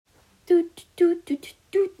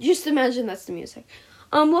Just imagine that's the music.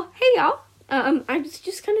 Well, hey y'all. I was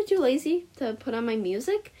just kind of too lazy to put on my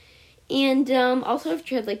music. And also I've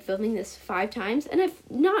tried like filming this 5 times, and I've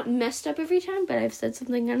not messed up every time, but I've said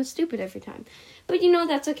something kind of stupid every time. But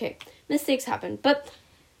that's okay. Mistakes happen. But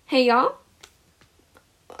hey y'all,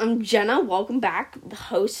 I'm Jenna. Welcome back, the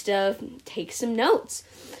host of Take Some Notes.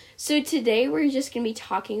 So today we're just going to be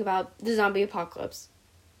talking about the zombie apocalypse.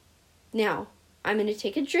 Now, I'm going to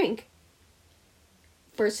take a drink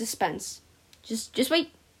for suspense. Just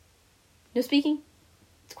wait. No speaking.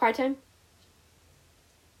 It's quiet time.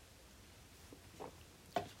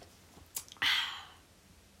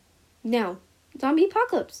 Now, zombie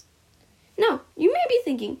apocalypse. Now, you may be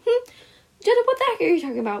thinking, Jenna, what the heck are you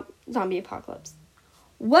talking about, zombie apocalypse?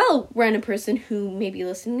 Well, random person who may be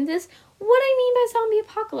listening to this, what I mean by zombie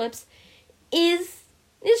apocalypse is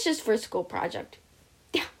it's just for a school project.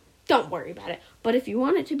 Yeah, don't worry about it. But if you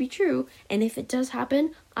want it to be true, and if it does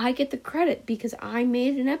happen, I get the credit because I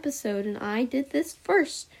made an episode and I did this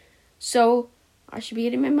first. So, I should be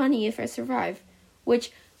getting my money if I survive.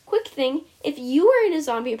 Which, quick thing, if you were in a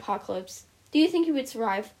zombie apocalypse, do you think you would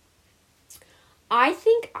survive? I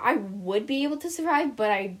think I would be able to survive,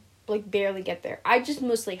 but I barely get there. I just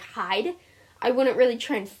mostly hide. I wouldn't really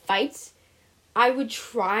try and fight. I would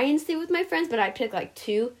try and stay with my friends, but I'd pick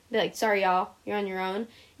 2. Be like, sorry y'all, you're on your own.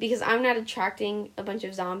 Because I'm not attracting a bunch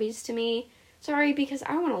of zombies to me. Sorry, because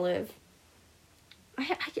I want to live.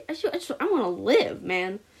 I want to live,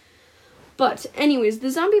 man. But anyways, the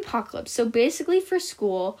zombie apocalypse. So basically for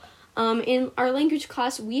school, in our language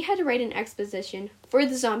class, we had to write an exposition for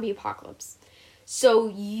the zombie apocalypse. So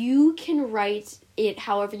you can write it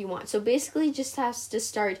however you want. So basically it just has to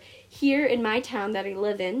start here in my town that I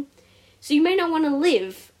live in. So you may not want to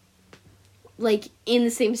live in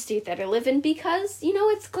the same state that I live in because,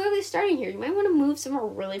 it's clearly starting here. You might want to move somewhere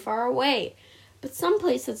really far away. But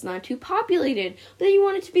someplace that's not too populated. But then you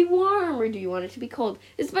want it to be warm, or do you want it to be cold?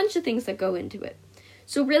 There's a bunch of things that go into it.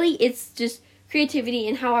 So really, it's just creativity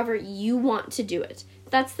and however you want to do it.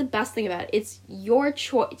 That's the best thing about it. It's your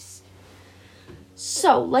choice.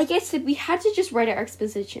 So, like I said, we had to just write our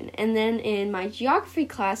exposition. And then in my geography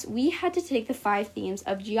class, we had to take the 5 themes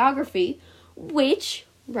of geography, which,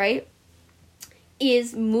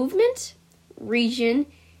 is movement, region,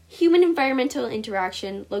 human environmental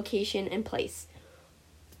interaction, location, and place.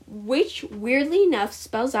 Which, weirdly enough,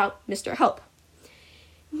 spells out Mr. Help.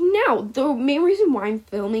 Now, the main reason why I'm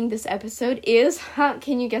filming this episode is,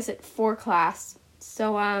 can you guess it, for class.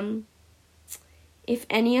 So, if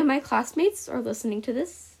any of my classmates are listening to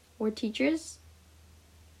this, or teachers,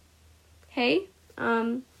 hey,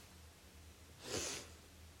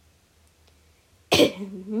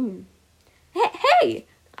 hey,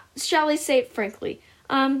 shall I say it frankly,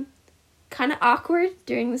 kind of awkward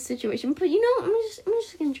during the situation, but I'm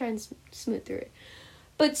just gonna try and smooth through it.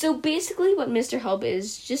 But so basically what Mr. Help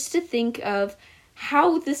is just to think of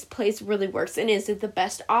how this place really works and is it the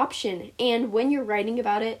best option, and when you're writing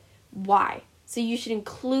about it, why. So you should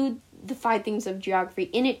include the 5 themes of geography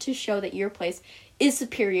in it to show that your place is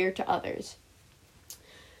superior to others.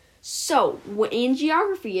 So, in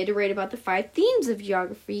geography, you had to write about the 5 themes of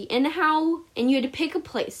geography and you had to pick a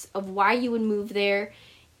place of why you would move there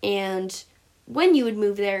and when you would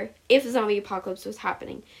move there if a zombie apocalypse was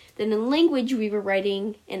happening. Then in language, we were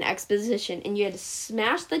writing an exposition and you had to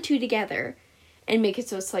smash the 2 together and make it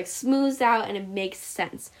so it's smoothed out and it makes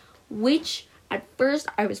sense. Which, at first,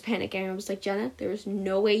 I was panicking. I was like, Jenna, there's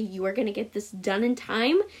no way you are going to get this done in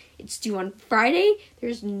time. It's due on Friday.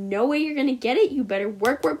 There's no way you're going to get it. You better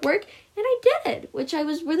work. And I did it, which I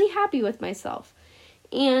was really happy with myself.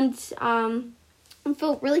 And I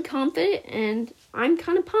felt really confident, and I'm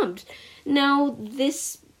kind of pumped. Now,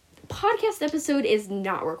 this podcast episode is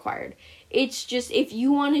not required. It's just, if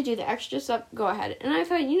you want to do the extra stuff, go ahead. And I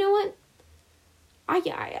thought, you know what?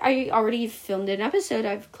 I already filmed an episode.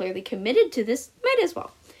 I've clearly committed to this. Might as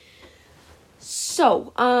well.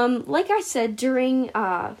 So, like I said, during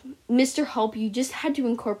Mr. Help, you just had to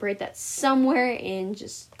incorporate that somewhere and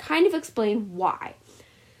just kind of explain why.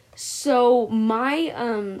 So,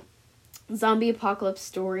 my zombie apocalypse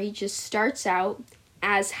story just starts out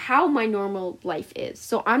as how my normal life is.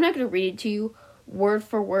 So, I'm not going to read it to you word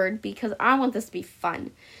for word because I want this to be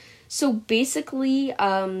fun. So, basically,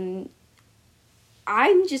 I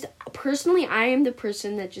am the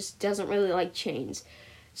person that just doesn't really like chains.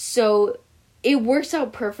 So it works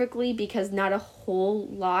out perfectly because not a whole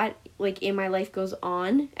lot in my life goes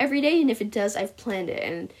on every day. And if it does, I've planned it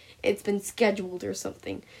and it's been scheduled or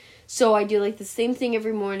something. So I do the same thing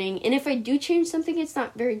every morning. And if I do change something, it's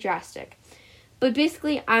not very drastic. But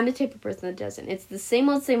basically, I'm the type of person that doesn't. It's the same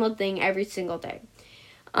old thing every single day.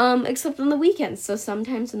 Except on the weekends. So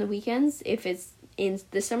sometimes on the weekends, if it's in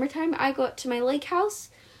the summertime, I go up to my lake house.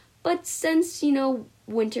 But since,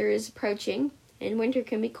 winter is approaching, and winter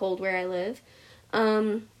can be cold where I live,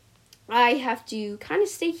 I have to kind of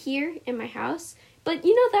stay here in my house. But,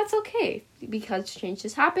 that's okay, because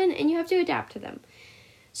changes happen, and you have to adapt to them.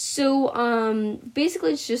 So,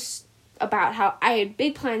 basically, it's just about how I had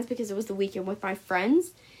big plans because it was the weekend with my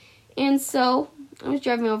friends. And so, I was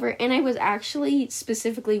driving over, and I was actually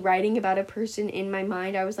specifically writing about a person in my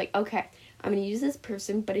mind. I was like, okay, I'm going to use this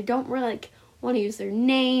person, but I don't really, want to use their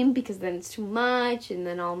name, because then it's too much, and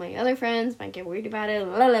then all my other friends might get worried about it,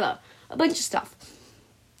 blah, blah, blah, a bunch of stuff.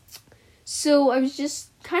 So, I was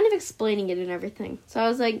just kind of explaining it and everything. So, I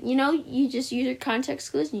was like, you just use your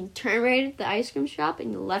context clues, and you turn right at the ice cream shop,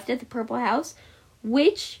 and you left at the Purple House,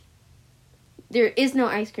 which, there is no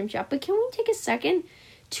ice cream shop, but can we take a second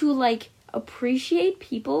to, appreciate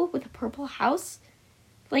people with a Purple House?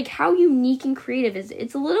 How unique and creative is it?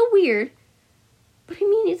 It's a little weird, but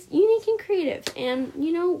it's unique and creative, and,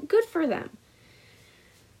 good for them.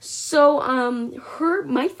 So,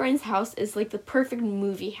 my friend's house is, the perfect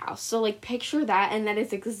movie house. So, picture that, and that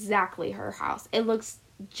is exactly her house. It looks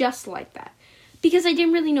just like that. Because I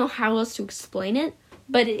didn't really know how else to explain it,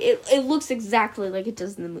 but it looks exactly like it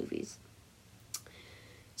does in the movies.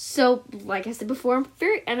 So, like I said before, I'm a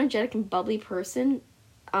very energetic and bubbly person.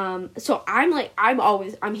 So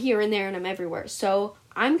I'm here and there and I'm everywhere. So,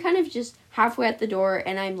 I'm kind of just halfway at the door,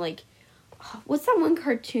 and I'm like, what's that one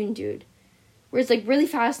cartoon dude? Where it's, really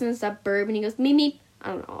fast, and it's that burp, and he goes, meep, meep. I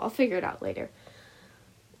don't know, I'll figure it out later.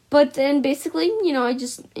 But then, basically, I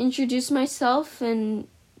just introduce myself, and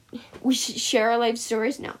we share our life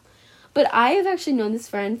stories now. But I have actually known this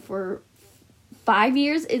friend for 5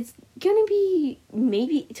 years. It's gonna be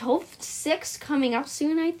maybe 6 coming up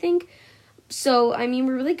soon, I think. So,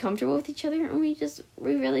 we're really comfortable with each other, and we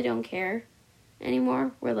really don't care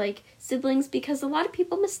anymore. We're siblings, because a lot of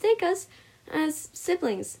people mistake us as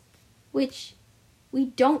siblings, which we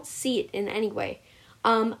don't see it in any way.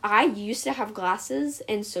 I used to have glasses,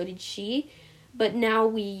 and so did she, but now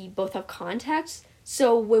we both have contacts.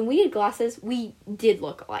 So when we had glasses, we did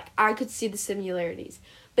look alike. I could see the similarities,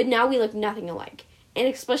 but now we look nothing alike. And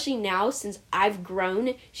especially now, since I've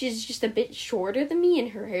grown, she's just a bit shorter than me,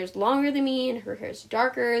 and her hair's longer than me, and her hair's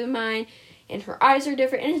darker than mine, and her eyes are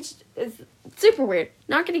different, and it's super weird.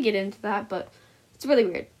 Not going to get into that, but it's really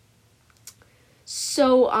weird.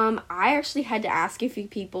 So, I actually had to ask a few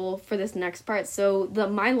people for this next part. So,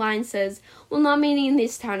 my line says, well, not many in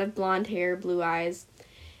this town have blonde hair, blue eyes,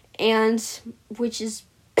 and, which is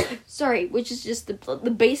just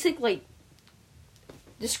the basic,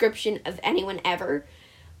 description of anyone ever.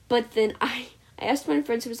 But then I asked my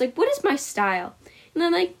friends, who was like, what is my style? And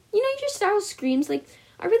I'm like, your style screams, I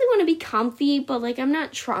really want to be comfy, but, I'm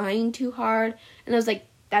not trying too hard. And I was like,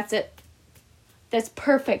 that's it. That's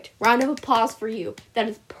perfect. Round of applause for you. That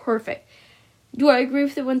is perfect. Do I agree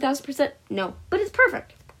with it 1,000%? No, but it's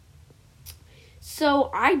perfect.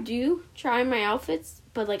 So, I do try my outfits,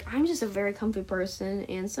 but, I'm just a very comfy person,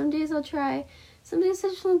 and some days I'll try. Some days I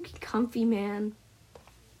just want to be comfy, man.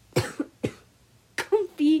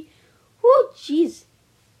 Comfy. Whoo, jeez.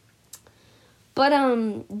 But,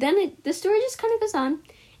 then the story just kind of goes on,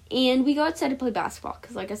 and we go outside to play basketball,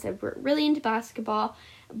 because, like I said, we're really into basketball.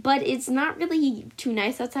 But it's not really too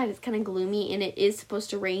nice outside. It's kind of gloomy, and it is supposed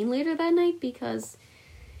to rain later that night, because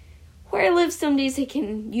where I live, some days you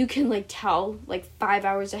can tell 5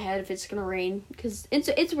 hours ahead if it's gonna rain, because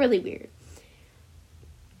it's really weird.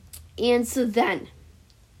 And so then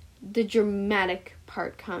the dramatic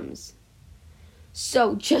part comes.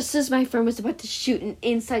 So just as my friend was about to shoot an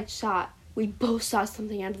inside shot, we both saw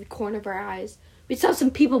something out of the corner of our eyes. We saw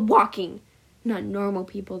some people walking, not normal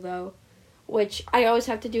people though. Which I always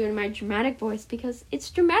have to do in my dramatic voice because it's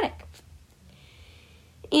dramatic.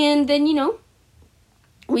 And then,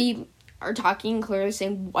 we are talking, clearly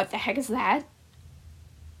saying, what the heck is that?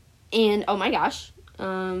 And, oh my gosh.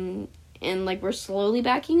 And, we're slowly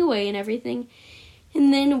backing away and everything.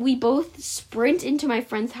 And then we both sprint into my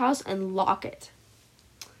friend's house and lock it.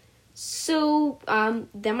 So,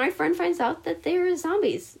 then my friend finds out that there are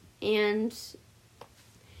zombies. And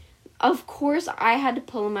of course, I had to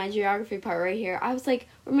pull in my geography part right here. I was like,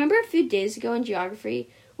 remember a few days ago in geography,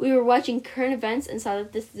 we were watching current events and saw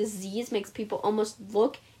that this disease makes people almost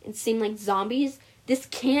look and seem like zombies? This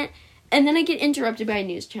can't. And then I get interrupted by a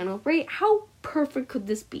news channel, right? How perfect could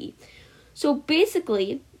this be? So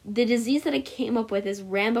basically, the disease that I came up with is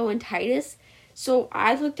rhamboentitis. So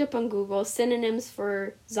I looked up on Google synonyms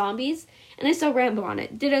for zombies, and I saw Rambo on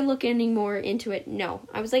it. Did I look any more into it? No.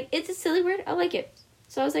 I was like, it's a silly word. I like it.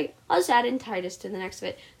 So I was like, I'll just add in Titus to the next of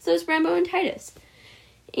it. So it's Rambo and Titus.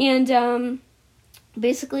 And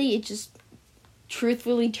basically it just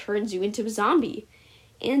truthfully turns you into a zombie.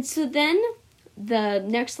 And so then the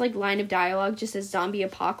next line of dialogue just says zombie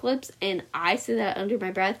apocalypse, and I say that under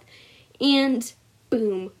my breath, and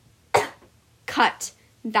boom, cut.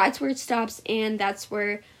 That's where it stops, and that's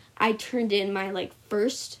where I turned in my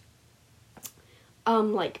first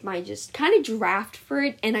my just kind of draft for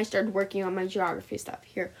it, and I started working on my geography stuff.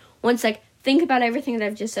 Here, one sec, think about everything that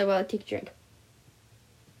I've just said while I take a drink.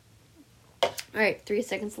 Alright, 3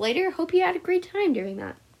 seconds later. Hope you had a great time doing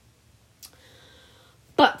that.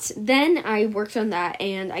 But then I worked on that,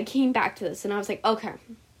 and I came back to this, and I was like, okay,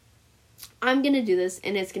 I'm going to do this,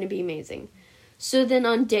 and it's going to be amazing. So then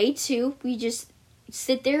on day 2, we just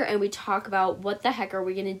sit there, and we talk about what the heck are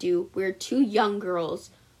we going to do. We're 2 young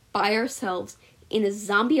girls by ourselves in a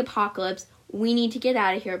zombie apocalypse. We need to get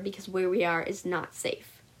out of here because where we are is not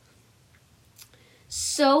safe.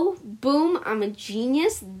 So, boom, I'm a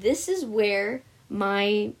genius. This is where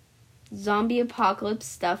my zombie apocalypse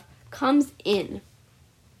stuff comes in.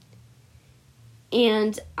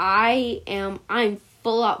 And I'm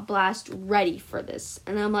full out blast ready for this.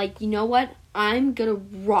 And I'm like, you know what? I'm gonna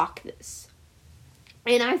rock this.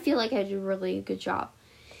 And I feel like I did a really good job.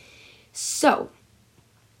 So,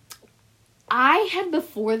 I had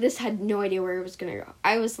before this had no idea where it was gonna go.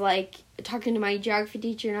 I was talking to my geography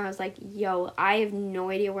teacher, and I was like, yo, I have no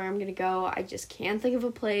idea where I'm gonna go. I just can't think of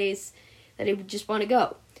a place that I would just want to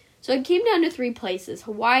go. So I came down to 3 places: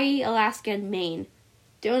 Hawaii, Alaska, and Maine.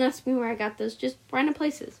 Don't ask me where I got those, just random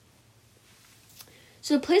places.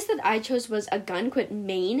 So the place that I chose was Ogunquit,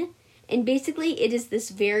 Maine. And basically it is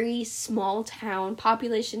this very small town,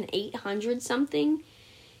 population 800 something.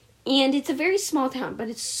 And it's a very small town, but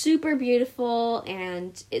it's super beautiful,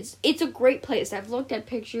 and it's a great place. I've looked at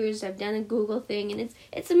pictures, I've done a Google thing, and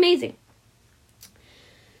it's amazing.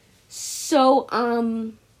 So,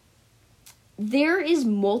 there is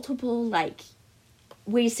multiple,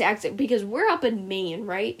 ways to exit, because we're up in Maine,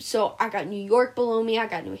 right? So I got New York below me, I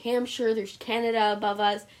got New Hampshire, there's Canada above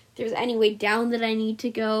us, there's any way down that I need to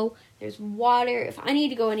go, there's water. If I need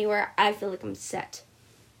to go anywhere, I feel like I'm set.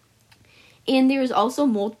 And there's also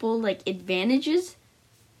multiple advantages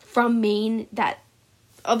from Maine that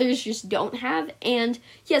others just don't have, and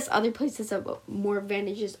yes, other places have more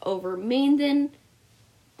advantages over Maine than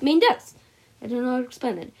Maine does. I don't know how to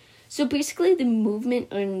explain it. So basically the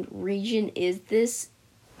movement and region is this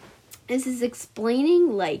is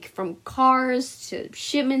explaining from cars to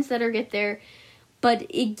shipments that are get there, but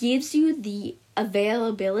it gives you the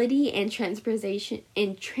availability and transportation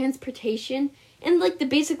and the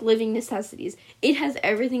basic living necessities. It has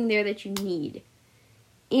everything there that you need.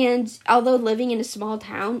 And although living in a small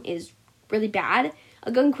town is really bad,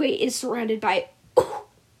 Ogunquit is surrounded by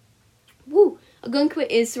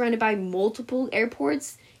multiple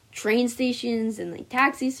airports, train stations, and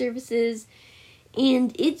taxi services,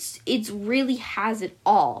 and it's really has it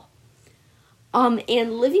all.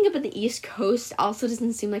 And living up at the East Coast also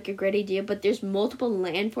doesn't seem like a great idea, but there's multiple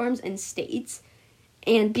landforms and states,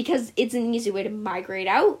 and because it's an easy way to migrate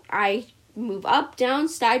out, I move up, down,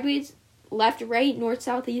 sideways, left, right, north,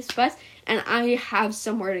 south, east, west, and I have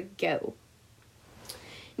somewhere to go.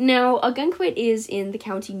 Now, Ogunquit is in the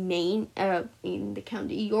county Maine, in the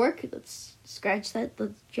county York. Let's scratch that.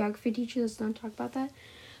 The geography teacher, let's not talk about that.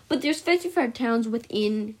 But there's 55 towns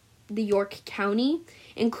within the York County,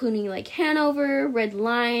 including Hanover, Red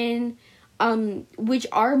Lion, which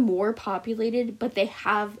are more populated, but they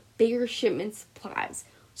have bigger shipment supplies.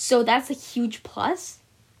 So that's a huge plus.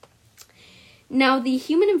 Now, the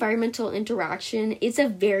human-environmental interaction is a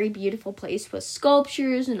very beautiful place with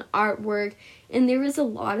sculptures and artwork, and there is a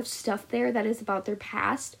lot of stuff there that is about their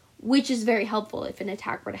past, which is very helpful if an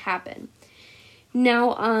attack were to happen.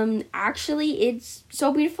 Now, actually, it's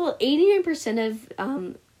so beautiful. 89% of,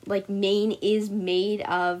 Maine is made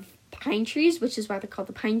of pine trees, which is why they're called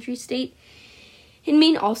the Pine Tree State. And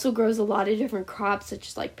Maine also grows a lot of different crops, such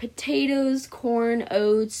as, potatoes, corn,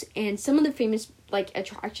 oats, and some of the famous,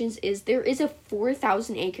 attractions is there is a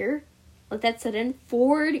 4,000 acre, let that set in,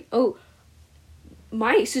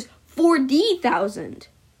 40,000.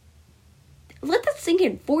 Let that sink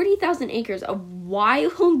in. 40,000 acres of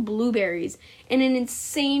wild blueberries and an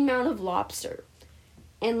insane amount of lobster.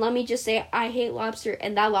 And let me just say, I hate lobster,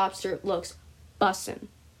 and that lobster looks bussin'.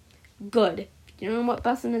 Good. If you don't know what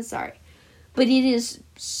bussin' is, sorry. But it is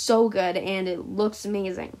so good, and it looks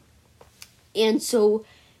amazing. And so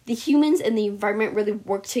the humans and the environment really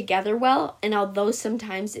work together well, and although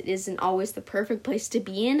sometimes it isn't always the perfect place to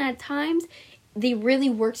be in at times, they really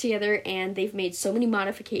work together, and they've made so many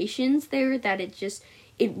modifications there that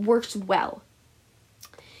it works well.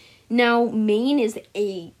 Now, Maine is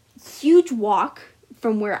a huge walk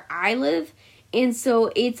from where I live, and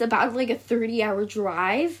so it's about like a 30-hour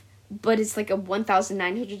drive, but it's like a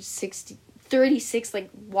 1,936 like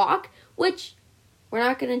walk, which we're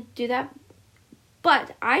not going to do that.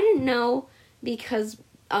 But I didn't know because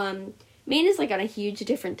Maine is like on a huge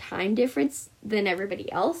different time difference than everybody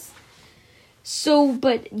else. So,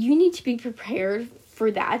 but you need to be prepared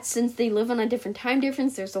for that since they live on a different time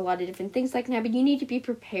difference. There's a lot of different things that can happen. You need to be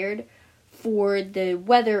prepared for the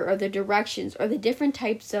weather or the directions or the different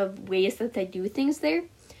types of ways that they do things there.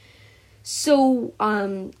 So,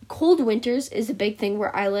 cold winters is a big thing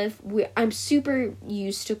where I live. I'm super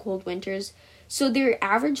used to cold winters. So their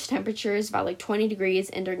average temperature is about like 20 degrees,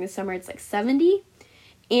 and during the summer it's like 70.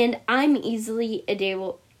 And I'm easily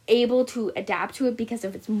able to adapt to it because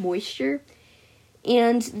of its moisture.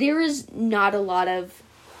 And there is not a lot of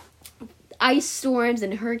ice storms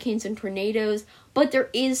and hurricanes and tornadoes, but there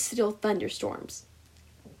is still thunderstorms,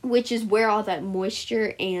 which is where all that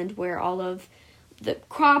moisture and where all of the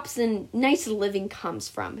crops and nice living comes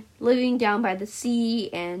from. Living down by the sea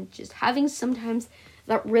and just having sometimes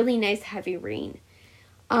that really nice heavy rain.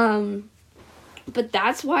 But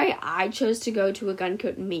that's why I chose to go to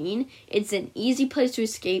Ogunquit, Maine. It's an easy place to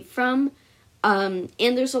escape from. And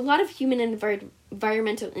there's a lot of human and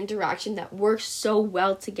environmental interaction that works so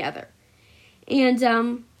well together. And,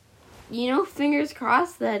 fingers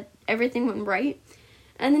crossed that everything went right.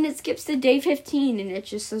 And then it skips to day 15 and it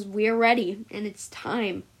just says, we're ready and it's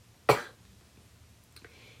time.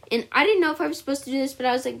 And I didn't know if I was supposed to do this, but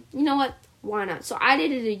I was like, you know what? Why not? So I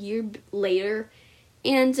did it a year later.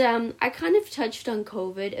 And I kind of touched on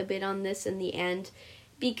COVID a bit on this in the end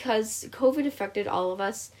because COVID affected all of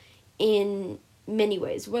us in many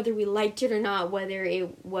ways, whether we liked it or not, whether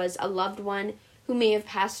it was a loved one who may have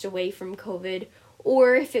passed away from COVID,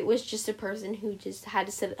 or if it was just a person who just had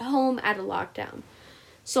to sit at home at a lockdown.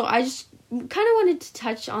 So I just kind of wanted to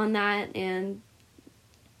touch on that and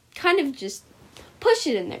kind of just push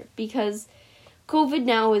it in there because COVID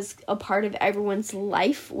now is a part of everyone's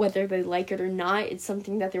life, whether they like it or not. It's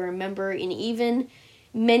something that they remember, and even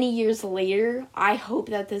many years later, I hope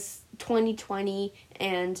that this 2020,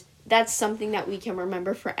 and that's something that we can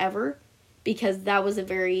remember forever, because that was a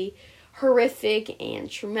very horrific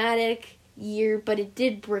and traumatic year, but it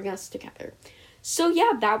did bring us together. So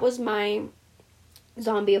yeah, that was my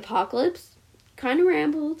zombie apocalypse. Kind of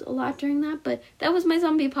rambled a lot during that, but that was my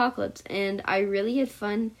zombie apocalypse, and I really had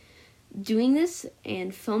fun doing this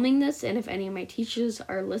and filming this. And if any of my teachers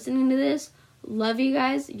are listening to this, love you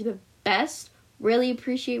guys. You're the best. Really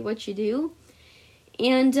appreciate what you do.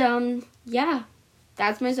 And yeah,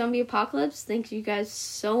 that's my zombie apocalypse. Thank you guys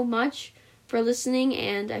so much for listening,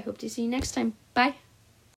 and I hope to see you next time. Bye.